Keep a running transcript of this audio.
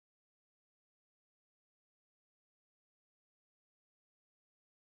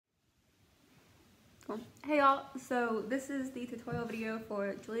Cool. Hey y'all, so this is the tutorial video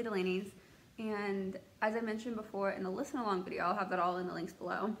for Julie Delaney's, and as I mentioned before in the listen along video, I'll have that all in the links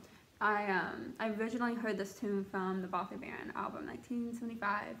below. I originally heard this tune from the Bother Baron album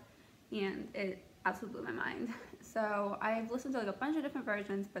 1975, and it absolutely blew my mind. So I've listened to like a bunch of different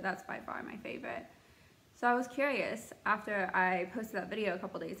versions, but that's by far my favorite. So I was curious, after I posted that video a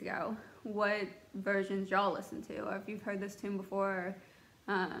couple days ago, what versions y'all listen to, or if you've heard this tune before,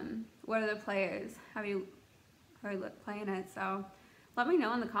 what other players have you heard playing it. So let me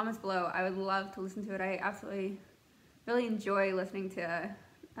know in the comments below. I would love to listen to it. I absolutely really enjoy listening to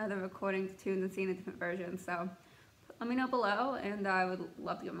other recordings, tunes, and seeing the different versions. So let me know below, and I would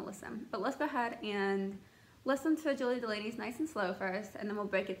love to give them a listen. But let's go ahead and listen to Julie Delaney's nice and slow first, and then we'll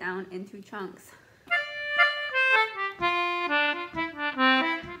break it down into chunks.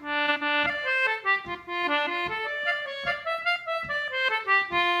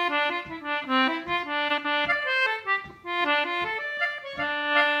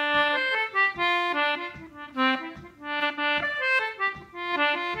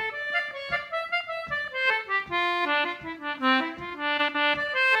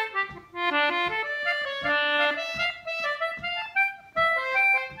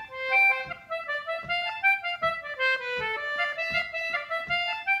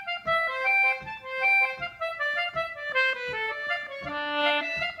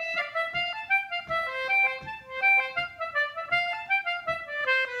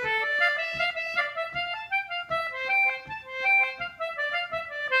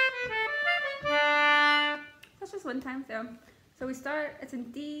 One time through. So we start, it's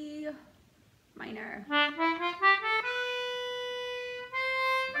in D minor.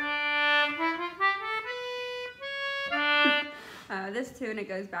 This tune, it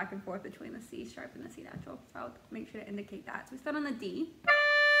goes back and forth between the C sharp and the C natural, so I'll make sure to indicate that. So we start on the D,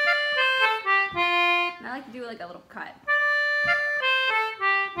 and I like to do like a little cut.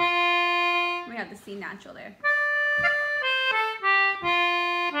 We have the C natural there.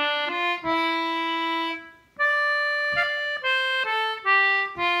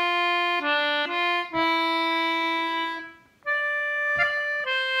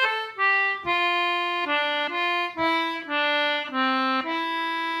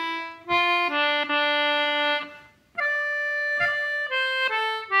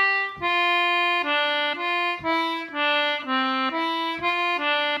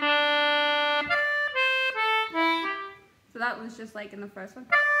 That was just like in the first one.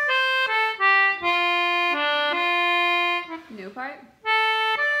 New part.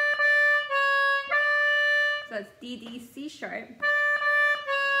 So that's D, D, C sharp,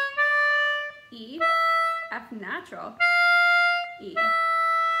 E, F natural, E.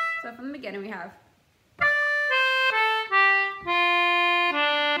 So from the beginning we have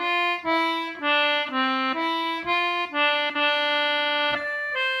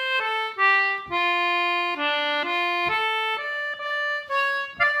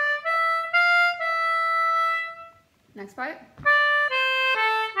next part.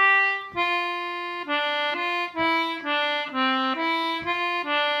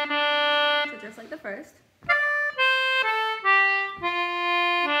 So just like the first.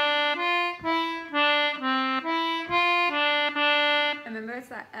 Remember, it's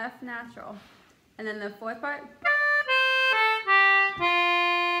that F natural. And then the fourth part.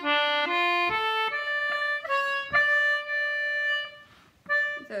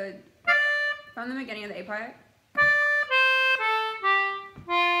 So from the beginning of the A part.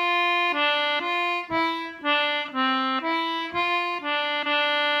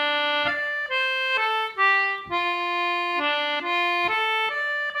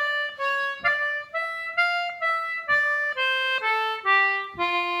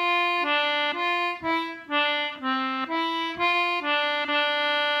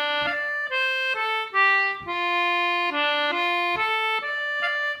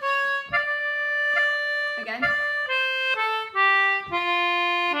 Again.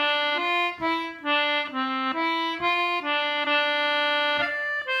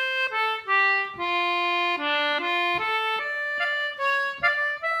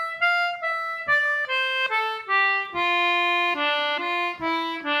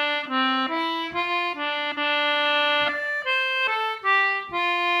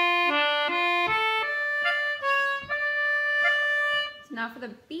 So now for the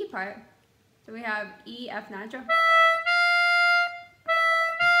B part. So we have E, F natural,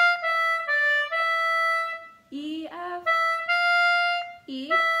 E, F,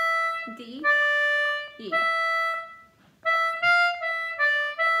 E, D, E.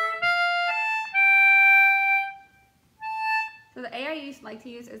 So the the A I like to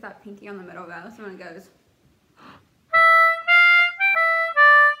use is that pinky on the middle though. So when it goes,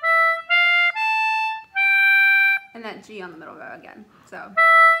 and that G on the middle go again. So.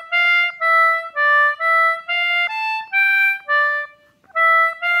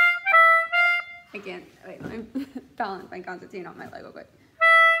 Again, wait, let me balance my concertina on my leg real quick.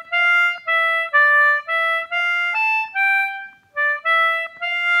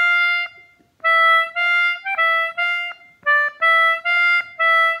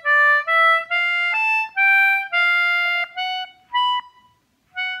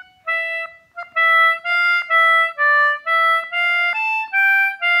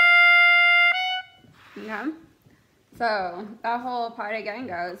 Okay, so that whole part again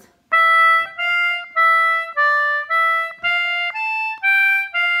goes.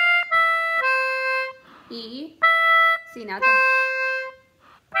 E, C natural.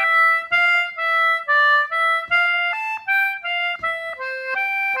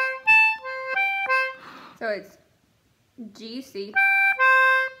 So it's G, C.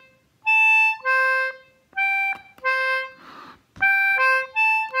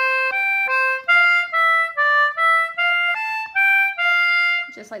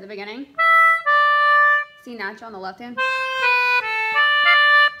 Just like the beginning. C natural on the left hand.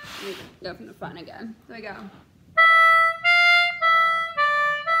 We go from the front again. There we go.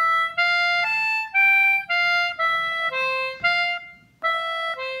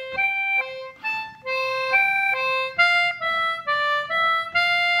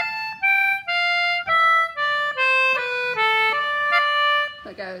 So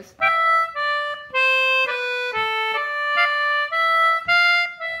it goes.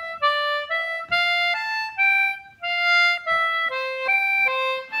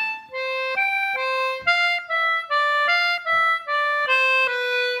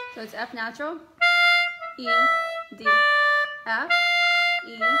 So it's F natural, E, D, F,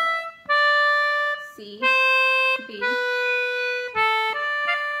 E, C, B,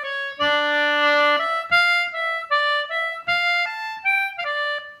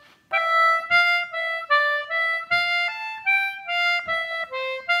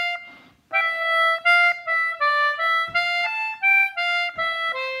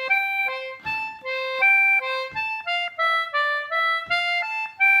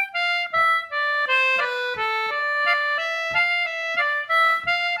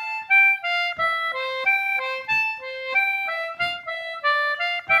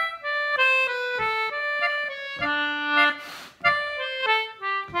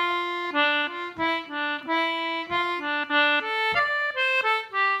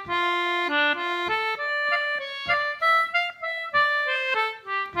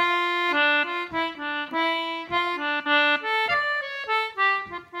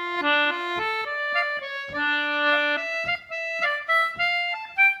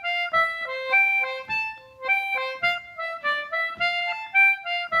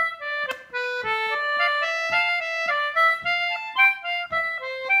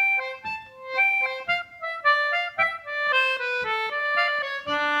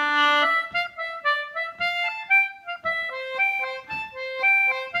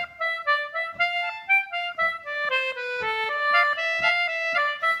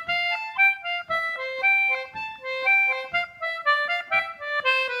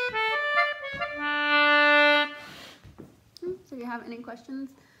 have any questions,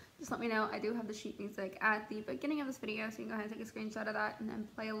 just let me know. I do have the sheet music at the beginning of this video, so you can go ahead and take a screenshot of that and then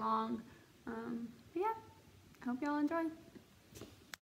play along. But yeah, I hope y'all enjoy.